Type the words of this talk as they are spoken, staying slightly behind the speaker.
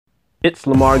It's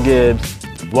Lamar Gibbs.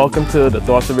 Welcome to the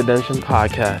Thoughts of Redemption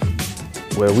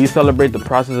podcast, where we celebrate the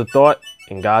process of thought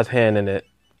and God's hand in it.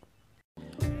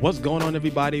 What's going on,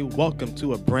 everybody? Welcome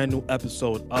to a brand new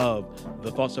episode of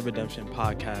the Thoughts of Redemption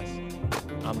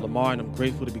podcast. I'm Lamar, and I'm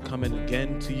grateful to be coming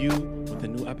again to you with a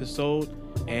new episode.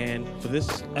 And for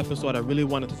this episode, I really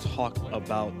wanted to talk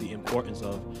about the importance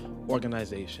of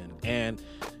organization. And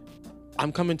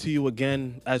I'm coming to you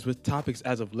again as with topics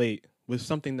as of late, with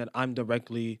something that I'm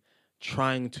directly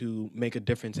trying to make a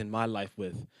difference in my life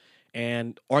with.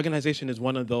 And organization is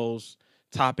one of those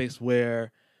topics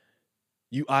where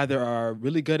you either are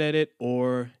really good at it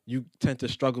or you tend to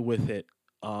struggle with it.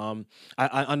 I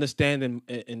understand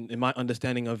in my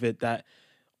understanding of it that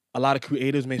a lot of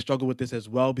creatives may struggle with this as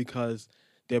well because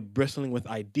they're bristling with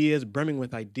ideas, brimming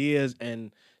with ideas,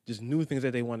 and just new things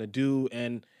that they want to do.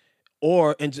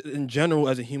 Or in general,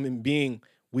 as a human being,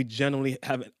 we generally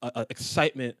have a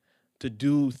excitement to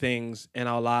do things in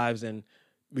our lives, and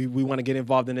we want to get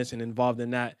involved in this and involved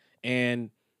in that. And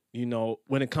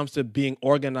when it comes to being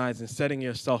organized and setting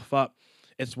yourself up,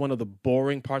 it's one of the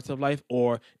boring parts of life,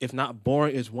 or if not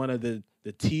boring, it's one of the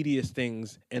tedious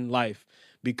things in life.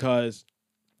 Because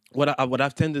what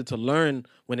I've tended to learn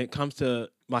when it comes to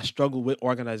my struggle with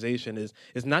organization is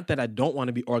it's not that I don't want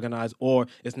to be organized, or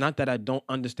it's not that I don't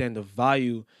understand the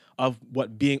value of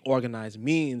what being organized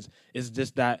means. It's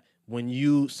just that when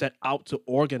you set out to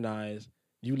organize,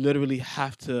 you literally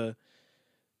have to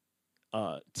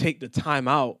take the time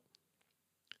out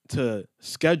to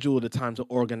schedule the time to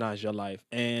organize your life.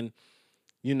 And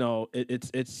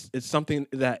it's something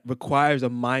that requires a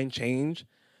mind change,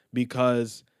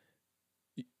 because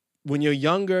when you're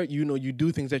younger, you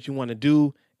do things that you want to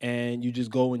do and you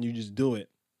just go and you just do it.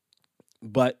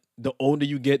 But the older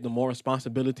you get, the more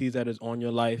responsibilities that is on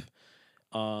your life.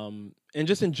 And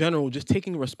just in general, just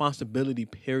taking responsibility,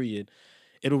 period,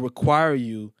 it'll require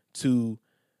you to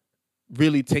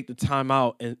really take the time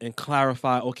out and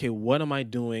clarify, okay, what am I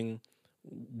doing?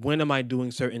 When am I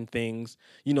doing certain things?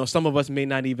 Some of us may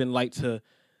not even like to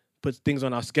put things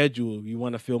on our schedule. You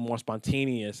want to feel more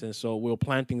spontaneous, and so we'll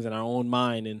plan things in our own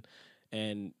mind,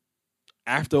 and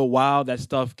after a while that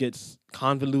stuff gets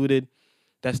convoluted,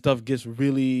 that stuff gets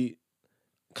really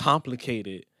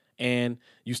complicated, and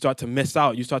you start to miss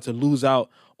out, you start to lose out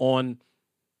on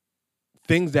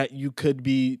things that you could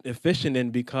be efficient in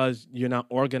because you're not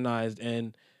organized.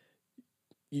 And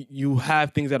you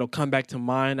have things that'll come back to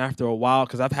mind after a while,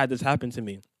 because I've had this happen to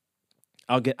me.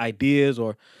 I'll get ideas,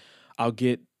 or I'll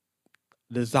get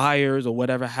desires, or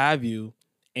whatever have you,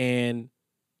 and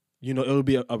it'll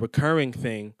be a recurring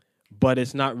thing, but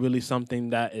it's not really something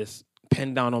that is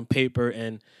penned down on paper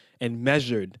and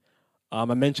measured. I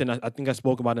mentioned, I think I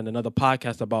spoke about in another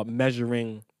podcast about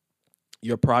measuring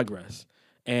your progress,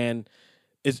 and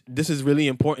this is really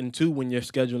important too when you're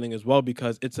scheduling as well,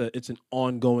 because it's an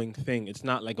ongoing thing. It's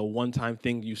not like a one-time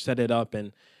thing. You set it up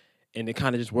and it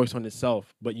kind of just works on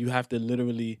itself, but you have to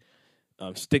literally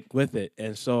stick with it.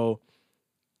 And so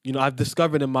I've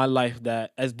discovered in my life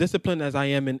that as disciplined as I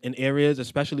am in areas,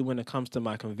 especially when it comes to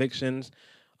my convictions,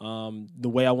 the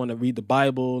way I want to read the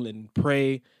Bible and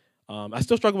pray, I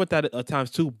still struggle with that at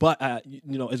times too, but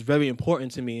it's very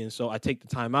important to me, and so I take the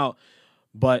time out.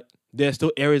 But there's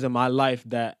still areas in my life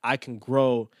that I can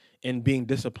grow in being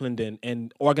disciplined in,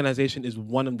 and organization is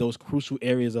one of those crucial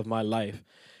areas of my life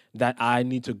that I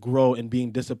need to grow in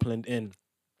being disciplined in.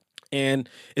 And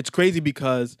it's crazy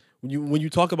because when you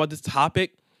talk about this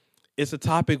topic, it's a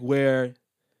topic where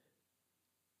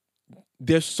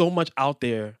there's so much out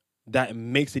there that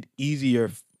makes it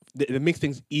easier. It makes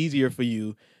things easier for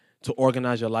you to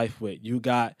organize your life with. You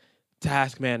got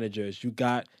task managers, you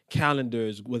got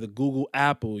calendars with a Google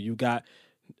Apple, you got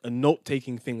a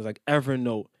note-taking things like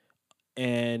Evernote,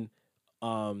 and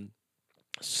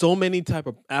so many type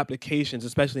of applications,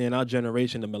 especially in our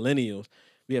generation, the millennials.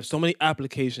 We have so many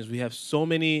applications, we have so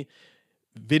many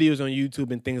videos on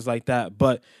YouTube and things like that.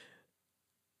 But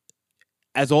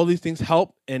as all these things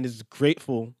help and is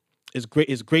grateful, it's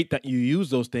great that you use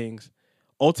those things.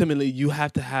 Ultimately, you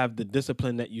have to have the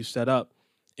discipline that you set up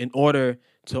in order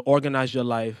to organize your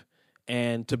life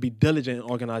and to be diligent in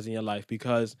organizing your life,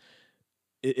 because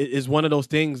it is one of those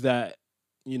things that,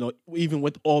 even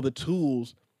with all the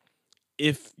tools,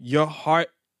 if your heart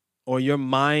or your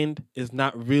mind is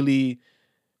not really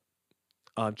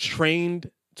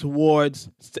trained towards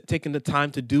taking the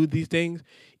time to do these things,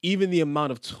 even the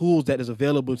amount of tools that is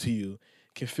available to you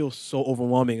can feel so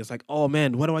overwhelming. It's like, oh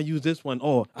man, why do I use this one?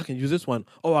 Oh, I can use this one.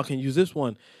 Oh, I can use this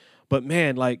one. But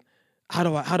man, like, how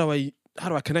do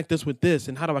I connect this with this,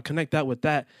 and how do I connect that with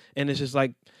that? And it's just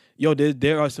like, yo,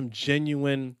 there are some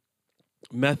genuine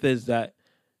methods that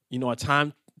are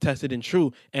time tested and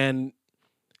true. And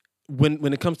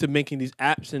when it comes to making these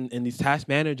apps and these task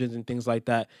managers and things like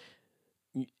that,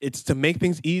 it's to make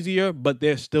things easier, but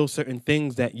there's still certain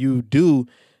things that you do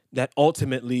that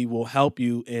ultimately will help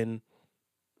you in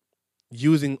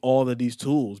using all of these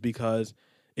tools, because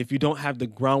if you don't have the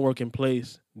groundwork in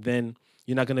place, then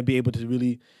you're not going to be able to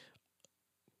really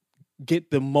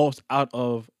get the most out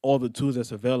of all the tools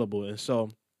that's available. And so,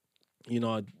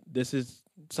 this is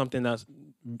something that's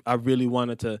I really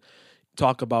wanted to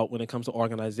talk about when it comes to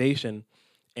organization.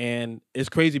 And it's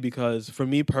crazy because for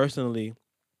me personally,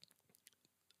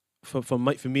 for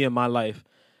me in my life,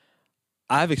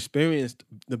 I've experienced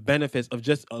the benefits of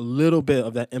just a little bit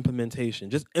of that implementation,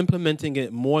 just implementing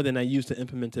it more than I used to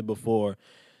implement it before.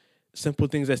 Simple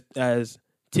things as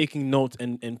taking notes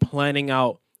and planning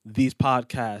out these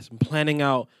podcasts, and planning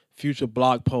out future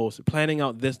blog posts, planning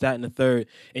out this, that, and the third.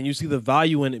 And you see the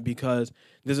value in it because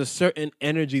there's a certain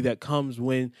energy that comes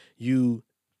when you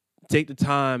take the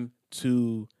time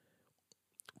to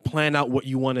plan out what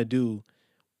you want to do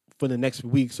for the next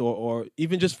weeks, or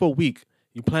even just for a week.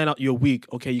 You plan out your week.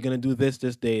 Okay, you're going to do this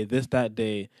day, this, that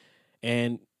day.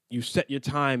 And you set your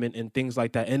time and things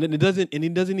like that. And it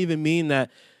doesn't even mean that,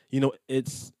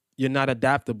 you're not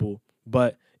adaptable,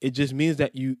 but it just means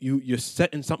that you're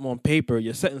setting something on paper,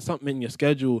 you're setting something in your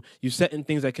schedule, you're setting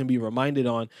things that can be reminded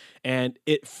on, and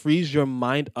it frees your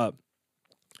mind up.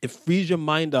 It frees your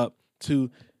mind up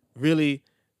to really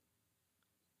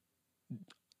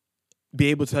be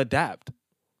able to adapt.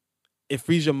 It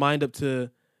frees your mind up to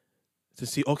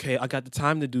see, okay, I got the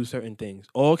time to do certain things.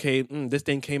 Oh, okay, this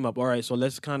thing came up. All right, so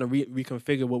let's kind of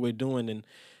reconfigure what we're doing,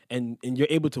 and you're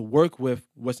able to work with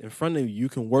what's in front of you. You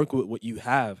can work with what you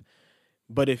have.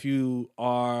 But if you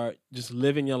are just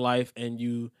living your life and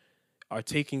you are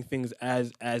taking things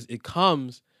as it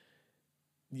comes,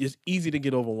 it's easy to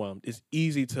get overwhelmed. It's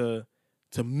easy to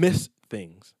miss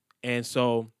things. And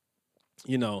so,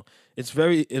 it's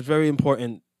very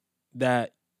important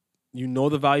that you know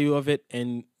the value of it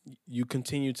and you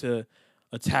continue to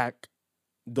attack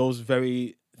those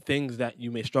very things that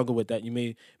you may struggle with, that you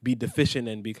may be deficient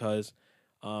in, because,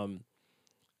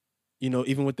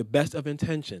 even with the best of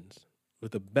intentions,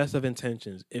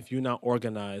 if you're not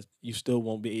organized, you still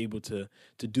won't be able to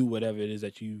do whatever it is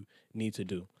that you need to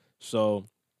do. So,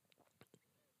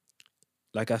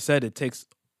 like I said, it takes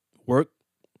work,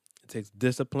 it takes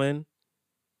discipline,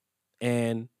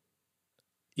 and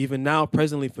even now,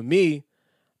 presently for me,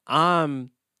 I'm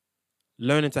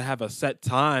learning to have a set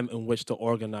time in which to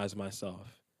organize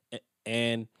myself.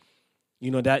 And,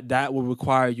 that will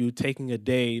require you taking a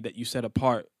day that you set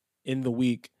apart in the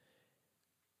week,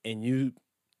 and you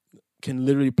can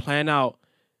literally plan out,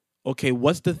 okay,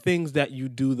 what's the things that you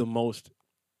do the most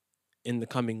in the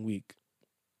coming week?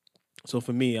 So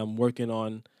for me, I'm working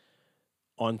on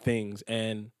things,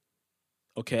 and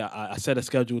okay, I set a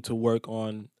schedule to work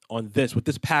on this with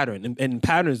this pattern, and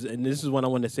patterns. And this is what I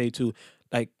want to say too,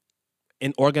 like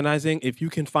in organizing, if you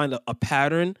can find a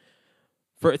pattern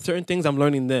for certain things, I'm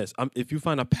learning this. If you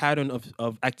find a pattern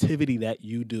of activity that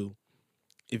you do,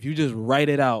 if you just write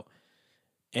it out,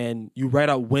 and you write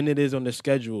out when it is on the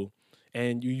schedule,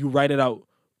 and you write it out,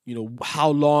 how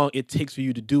long it takes for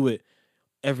you to do it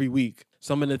every week.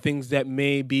 Some of the things that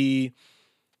may be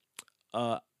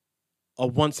a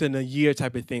once in a year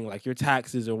type of thing, like your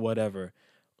taxes or whatever.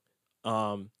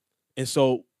 And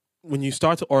so when you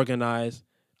start to organize,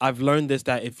 I've learned this,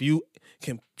 that if you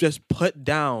can just put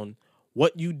down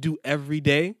what you do every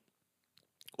day,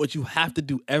 what you have to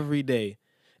do every day,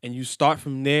 and you start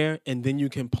from there, and then you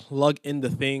can plug in the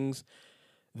things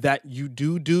that you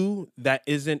do that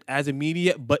isn't as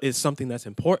immediate, but is something that's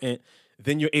important,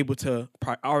 then you're able to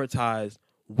prioritize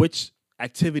which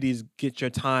activities get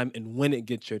your time and when it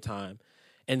gets your time.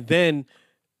 And then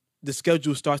the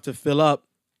schedule starts to fill up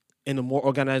in a more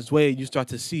organized way. You start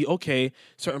to see, okay,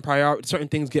 certain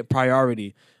things get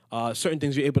priority. Certain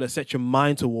things you're able to set your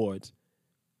mind towards.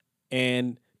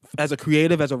 And as a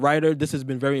creative, as a writer, this has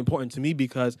been very important to me,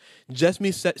 because just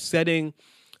me setting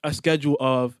a schedule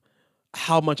of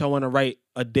how much I want to write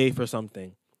a day for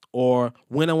something, or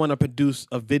when I want to produce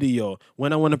a video,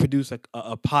 when I want to produce a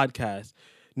podcast.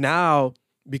 Now,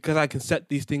 because I can set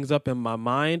these things up in my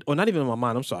mind, or not even in my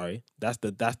mind, I'm sorry. That's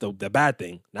the bad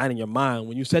thing. Not in your mind.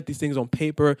 When you set these things on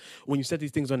paper, when you set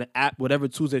these things on an app, whatever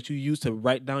tools that you use to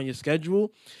write down your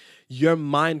schedule, your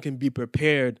mind can be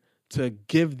prepared to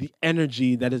give the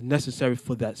energy that is necessary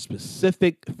for that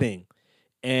specific thing.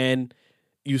 And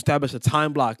you establish a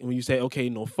time block, and when you say, okay,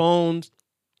 no phones,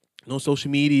 no social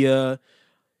media,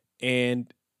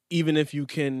 and even if you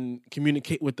can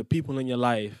communicate with the people in your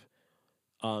life,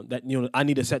 that I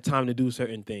need to set time to do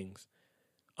certain things.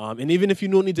 And even if you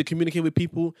don't need to communicate with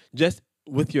people, just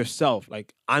with yourself,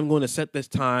 like I'm going to set this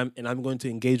time and I'm going to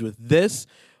engage with this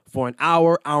for an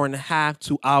hour, hour and a half,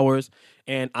 2 hours,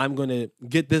 and I'm going to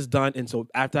get this done. And so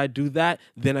after I do that,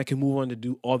 then I can move on to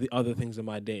do all the other things in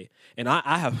my day. And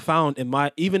I have found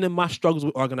even in my struggles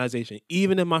with organization,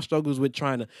 even in my struggles with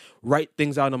trying to write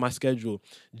things out on my schedule,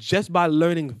 just by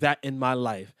learning that in my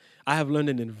life, I have learned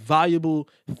an invaluable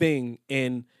thing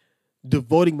in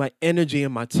devoting my energy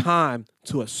and my time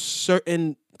to a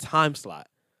certain time slot.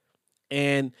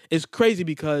 And it's crazy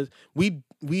because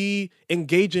we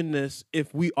engage in this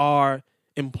if we are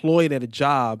employed at a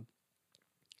job,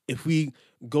 if we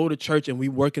go to church and we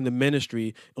work in the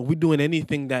ministry, and we're doing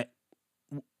anything that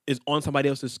is on somebody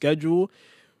else's schedule.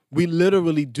 We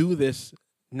literally do this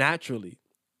naturally.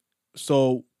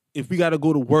 So if we got to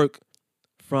go to work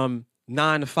from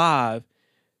 9 to 5,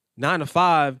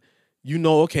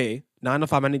 okay, 9 to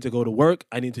 5, I need to go to work.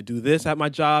 I need to do this at my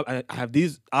job. I have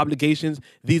these obligations,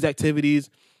 these activities,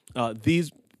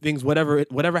 these things,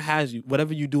 whatever has you,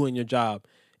 whatever you do in your job,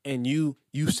 and you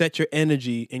set your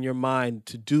energy in your mind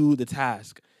to do the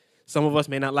task. Some of us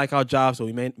may not like our job, so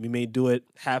we may do it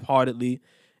half-heartedly,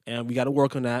 and we got to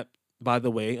work on that. By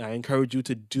the way, I encourage you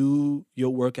to do your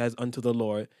work as unto the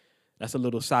Lord. That's a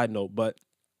little side note, but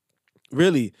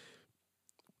really,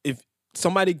 if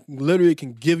somebody literally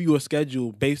can give you a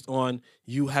schedule based on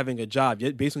you having a job,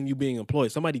 based on you being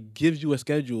employed, somebody gives you a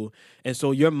schedule, and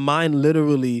so your mind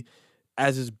literally,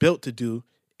 as it's built to do,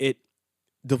 it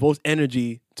devotes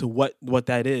energy to what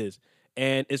that is.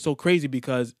 And it's so crazy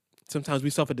because sometimes we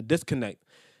suffer the disconnect.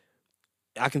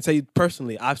 I can say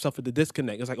personally, I've suffered the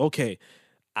disconnect. It's like, okay,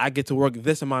 I get to work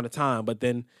this amount of time, but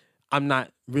then I'm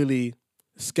not really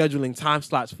scheduling time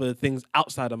slots for the things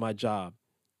outside of my job.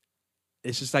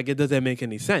 It's just like it doesn't make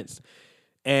any sense.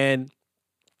 And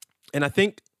I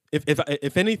think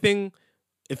if anything,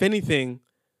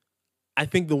 I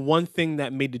think the one thing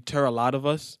that may deter a lot of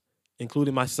us,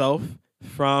 including myself,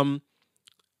 from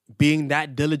being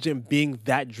that diligent, being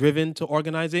that driven to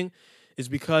organizing, is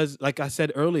because, like I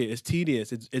said earlier, it's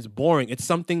tedious, it's boring. It's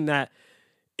something that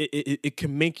it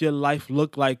can make your life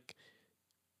look like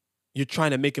you're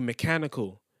trying to make it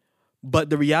mechanical.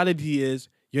 But the reality is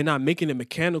you're not making it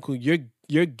mechanical.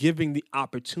 You're giving the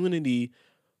opportunity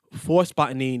for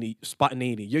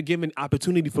spontaneity. You're giving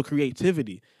opportunity for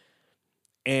creativity.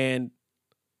 And,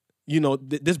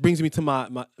 this brings me to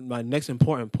my next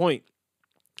important point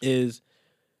is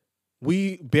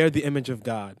we bear the image of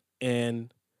God.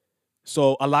 And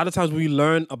so a lot of times when we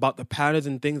learn about the patterns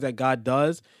and things that God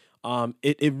does,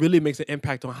 it really makes an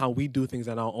impact on how we do things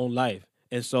in our own life.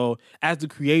 And so as the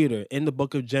creator in the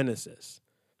book of Genesis,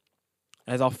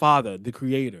 as our Father, the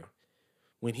creator,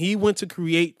 when he went to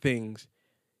create things,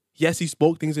 yes, he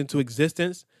spoke things into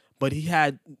existence, but he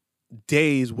had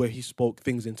days where he spoke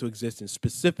things into existence,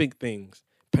 specific things,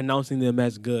 pronouncing them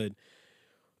as good.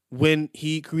 When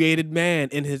he created man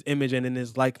in his image and in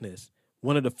his likeness,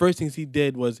 one of the first things he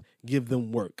did was give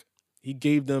them work. He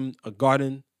gave them a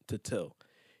garden to till.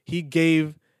 He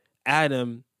gave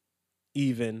Adam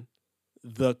even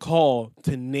the call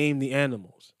to name the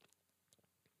animals.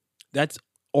 That's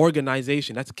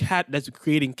organization. That's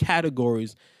creating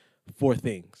categories for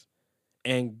things.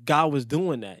 And God was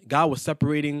doing that. God was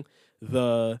separating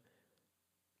the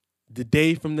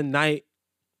day from the night,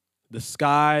 the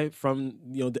sky from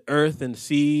the earth and the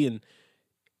sea, and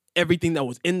everything that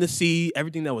was in the sea,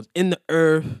 everything that was in the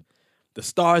earth, the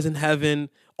stars in heaven,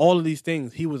 all of these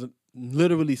things. He was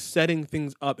literally setting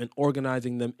things up and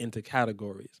organizing them into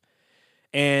categories.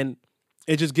 And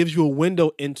it just gives you a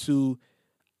window into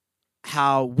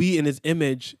how we in his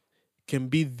image can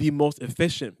be the most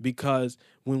efficient, because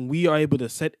when we are able to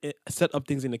set up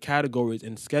things into categories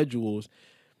and schedules,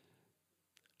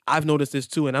 I've noticed this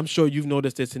too, and I'm sure you've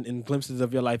noticed this in glimpses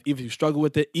of your life. Even if you struggle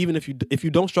with it, even if you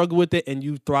don't struggle with it and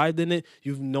you thrived in it,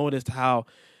 you've noticed how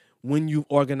when you've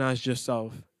organized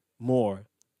yourself more,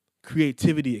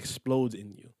 creativity explodes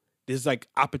in you. There's like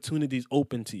opportunities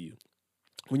open to you.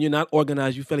 When you're not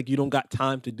organized, you feel like you don't got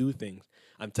time to do things.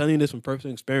 I'm telling you this from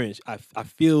personal experience. I'll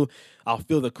feel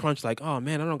the crunch, like, oh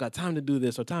man, I don't got time to do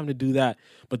this or time to do that.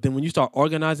 But then when you start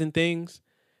organizing things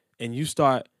and you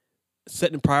start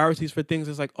setting priorities for things,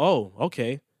 it's like, oh,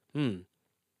 okay.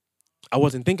 I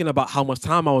wasn't thinking about how much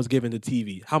time I was giving to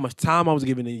TV, how much time I was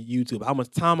giving to YouTube, how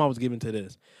much time I was giving to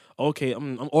this. Okay,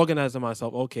 I'm organizing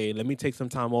myself. Okay, let me take some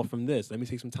time off from this. Let me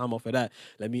take some time off of that.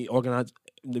 Let me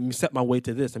set my way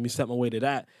to this. Let me set my way to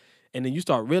that. And then you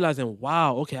start realizing,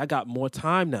 wow, okay, I got more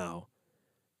time now.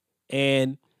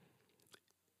 And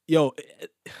Yo,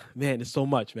 man, it's so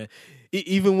much, man.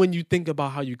 Even when you think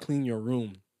about how you clean your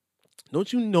room,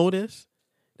 don't you notice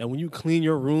that when you clean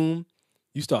your room,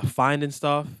 you start finding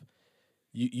stuff.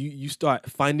 You start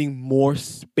finding more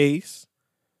space.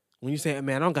 When you say,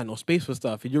 man, I don't got no space for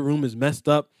stuff, and your room is messed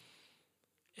up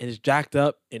and it's jacked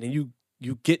up, and then you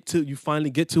finally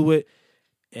get to it,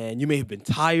 and you may have been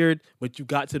tired, but you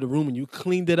got to the room and you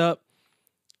cleaned it up.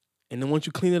 And then once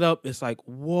you clean it up, it's like,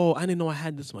 whoa, I didn't know I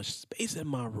had this much space in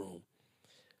my room.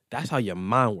 That's how your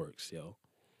mind works, yo.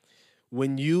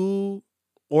 When you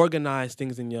organize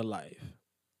things in your life,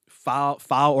 file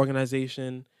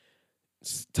organization,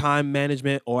 time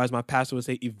management, or as my pastor would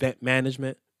say, event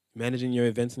management, managing your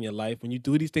events in your life. When you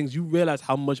do these things, you realize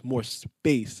how much more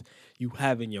space you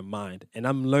have in your mind. And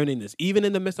I'm learning this, even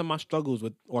in the midst of my struggles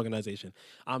with organization.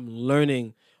 I'm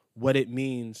learning what it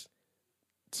means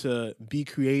to be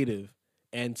creative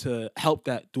and to help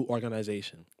that through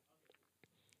organization.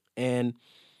 And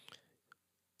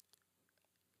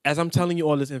as I'm telling you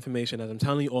all this information, as I'm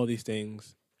telling you all these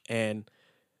things, and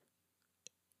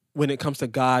when it comes to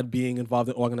God being involved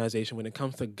in organization, when it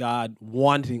comes to God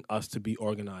wanting us to be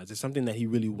organized, it's something that he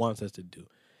really wants us to do.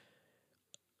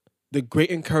 The great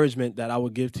encouragement that I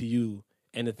would give to you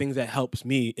and the things that helps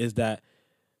me is that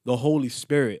the Holy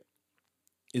Spirit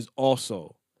is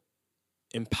also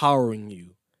empowering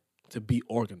you to be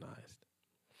organized.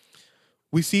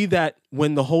 We see that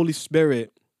when the Holy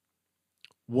Spirit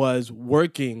was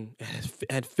working,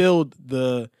 had filled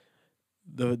the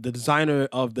designer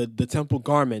of the temple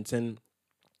garments, and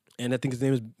I think his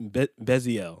name is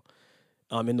Bezalel,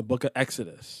 in the book of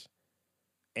Exodus.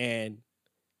 And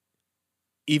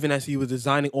even as he was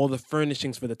designing all the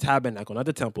furnishings for the tabernacle, not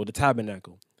the temple, the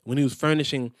tabernacle, when he was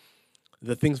furnishing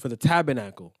the things for the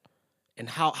tabernacle, and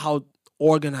how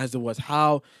organized it was,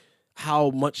 how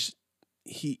much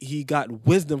he got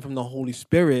wisdom from the Holy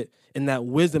Spirit, and that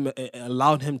wisdom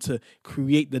allowed him to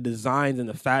create the designs and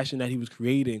the fashion that he was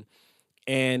creating.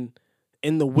 And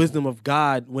in the wisdom of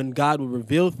God, when God would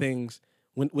reveal things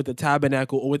with the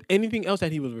tabernacle or with anything else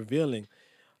that he was revealing,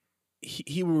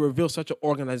 he would reveal such an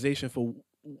organization for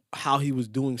how he was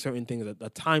doing certain things, a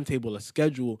timetable, a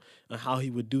schedule, and how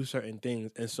he would do certain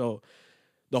things. And so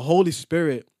the Holy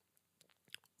Spirit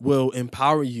will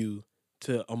empower you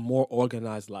to a more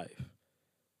organized life.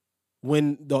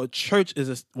 When the church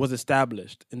was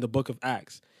established in the book of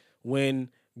Acts,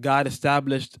 when God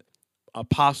established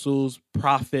apostles,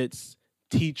 prophets,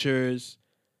 teachers,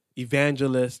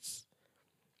 evangelists,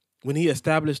 when he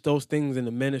established those things in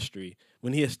the ministry,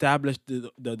 when he established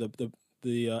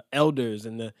the elders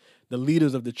and the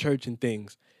leaders of the church and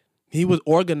things, he was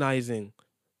organizing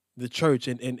the church,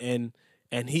 and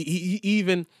he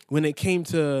even, when it came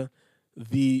to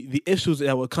the issues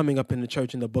that were coming up in the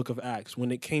church in the book of Acts,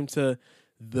 when it came to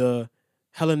the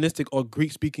Hellenistic or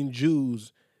Greek speaking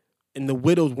Jews, and the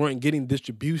widows weren't getting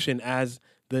distribution as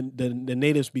the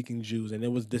native speaking Jews, and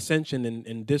there was dissension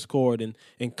and discord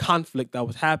and conflict that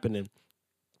was happening.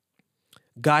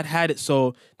 God had it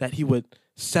so that he would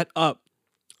set up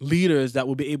leaders that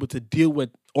would be able to deal with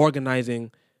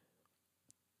organizing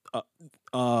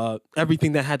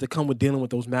everything that had to come with dealing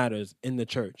with those matters in the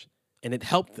church. And it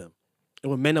helped them. It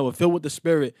were men that were filled with the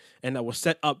Spirit and that were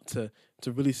set up to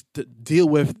really deal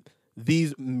with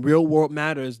these real world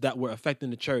matters that were affecting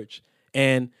the church.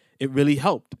 And it really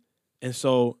helped. And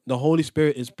so the Holy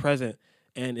Spirit is present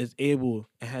and is able,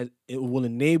 it will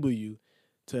enable you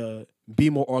to be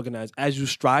more organized. As you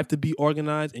strive to be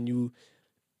organized and you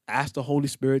ask the Holy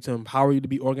Spirit to empower you to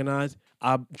be organized,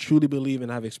 I truly believe,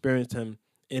 and I've experienced him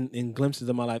in glimpses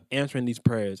of my life answering these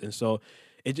prayers. And so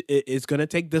it's going to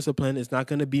take discipline. It's not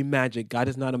going to be magic. God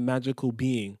is not a magical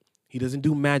being. He doesn't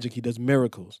do magic. He does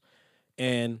miracles.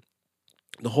 And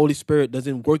the Holy Spirit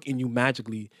doesn't work in you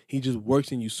magically. He just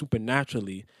works in you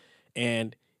supernaturally.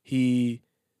 And he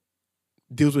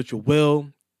deals with your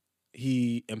will.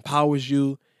 He empowers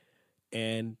you.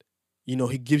 And,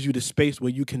 he gives you the space where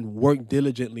you can work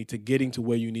diligently to getting to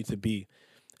where you need to be.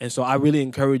 And so I really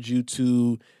encourage you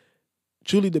to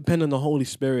truly depend on the Holy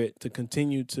Spirit to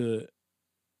continue to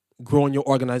grow in your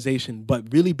organization, but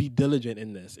really be diligent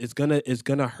in this. It's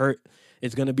gonna hurt.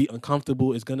 It's gonna be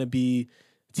uncomfortable. It's gonna be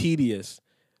tedious,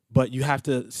 but you have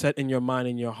to set in your mind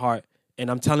and your heart. And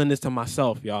I'm telling this to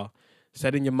myself, y'all.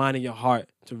 Set in your mind and your heart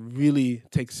to really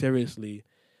take seriously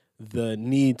the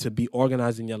need to be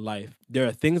organized in your life. There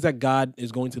are things that God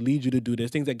is going to lead you to do. There's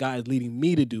things that God is leading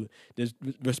me to do. There's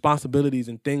responsibilities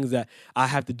and things that I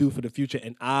have to do for the future.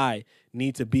 And I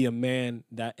need to be a man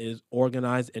that is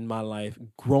organized in my life,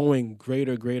 growing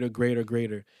greater,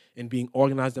 and being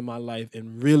organized in my life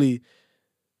and really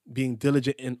being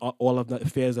diligent in all of the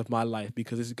affairs of my life,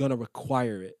 because it's going to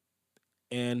require it.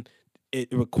 And it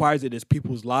requires it. There's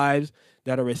people's lives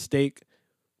that are at stake.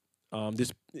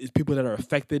 There's people that are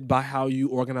affected by how you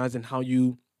organize and how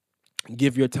you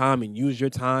give your time and use your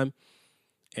time.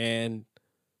 And,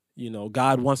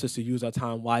 God wants us to use our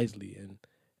time wisely.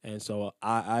 And so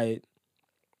I'm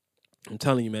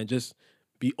telling you, man, just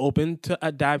be open to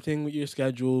adapting with your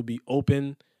schedule. Be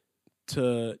open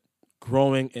to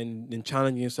growing and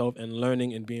challenging yourself and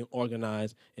learning and being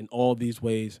organized in all these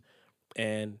ways.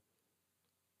 And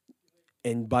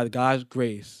by God's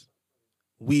grace,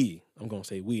 I'm going to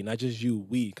say we, not just you,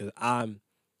 because I'm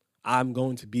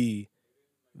going to be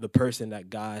the person that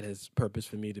God has purposed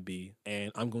for me to be.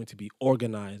 And I'm going to be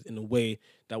organized in a way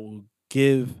that will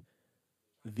give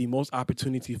the most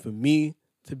opportunity for me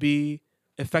to be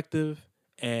effective,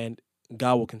 and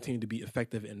God will continue to be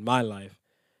effective in my life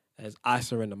as I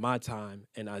surrender my time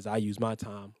and as I use my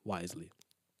time wisely.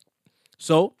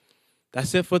 So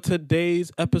that's it for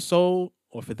today's episode,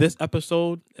 or for this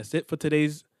episode. That's it for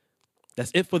this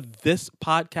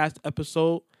podcast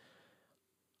episode.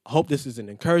 I hope this is an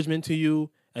encouragement to you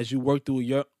as you work through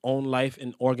your own life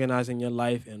and organizing your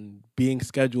life and being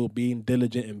scheduled, being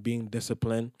diligent, and being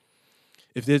disciplined.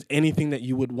 If there's anything that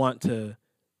you would want to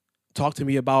talk to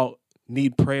me about,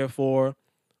 need prayer for,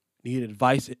 need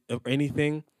advice or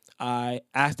anything, I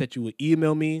ask that you would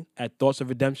email me at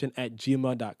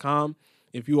thoughtsofredemption@gmail.com.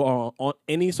 If you are on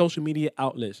any social media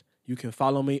outlets, you can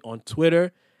follow me on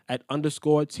Twitter at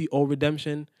 _TO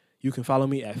Redemption. You can follow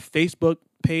me at Facebook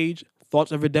page,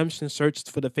 Thoughts of Redemption. Search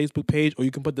for the Facebook page, or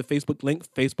you can put the Facebook link,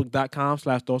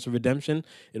 facebook.com/Thoughts of Redemption.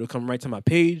 It'll come right to my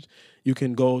page. You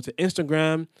can go to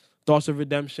Instagram, Thoughts of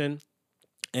Redemption,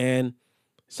 and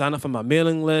sign up for my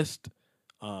mailing list.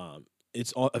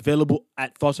 It's available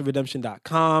at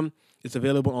thoughtsofredemption.com. It's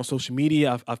available on social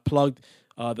media. I've plugged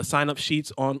the sign-up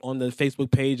sheets on the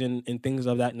Facebook page and things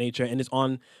of that nature. And it's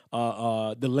on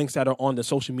the links that are on the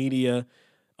social media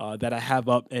that I have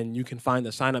up. And you can find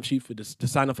the sign-up sheet to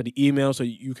sign up for the email so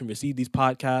you can receive these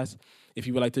podcasts. If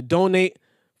you would like to donate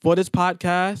for this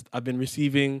podcast, I've been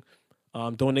receiving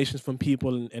donations from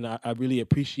people, and I really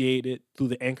appreciate it through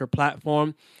the Anchor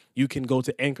platform. You can go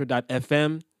to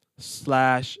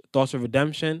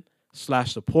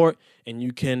anchor.fm/thoughtsofredemption/support, and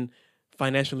you can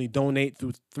financially donate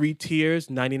through 3 tiers,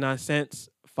 99 cents,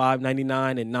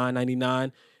 $5.99, and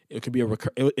 $9.99. It could be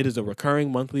it is a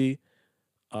recurring monthly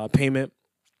payment.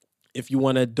 If you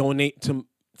want to donate to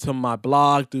my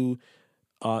blog through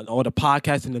or the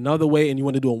podcast in another way, and you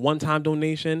want to do a one-time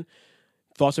donation,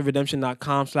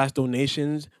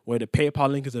 thoughtsofredemption.com/donations, where the PayPal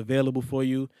link is available for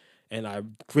you. And I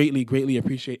greatly, greatly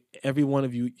appreciate every one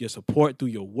of you, your support through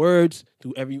your words,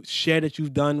 through every share that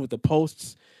you've done with the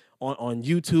posts on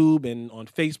YouTube and on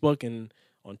Facebook and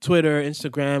on Twitter,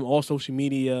 Instagram, all social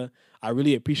media. I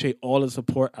really appreciate all the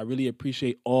support. I really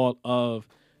appreciate all of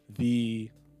the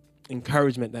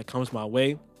encouragement that comes my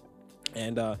way.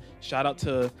 And shout out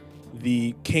to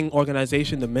the King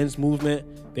organization, the men's movement.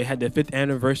 They had their 5th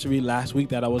anniversary last week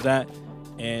that I was at,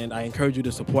 and I encourage you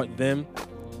to support them.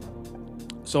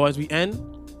 So as we end,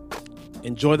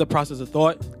 enjoy the process of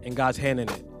thought and God's hand in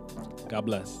it. God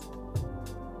bless.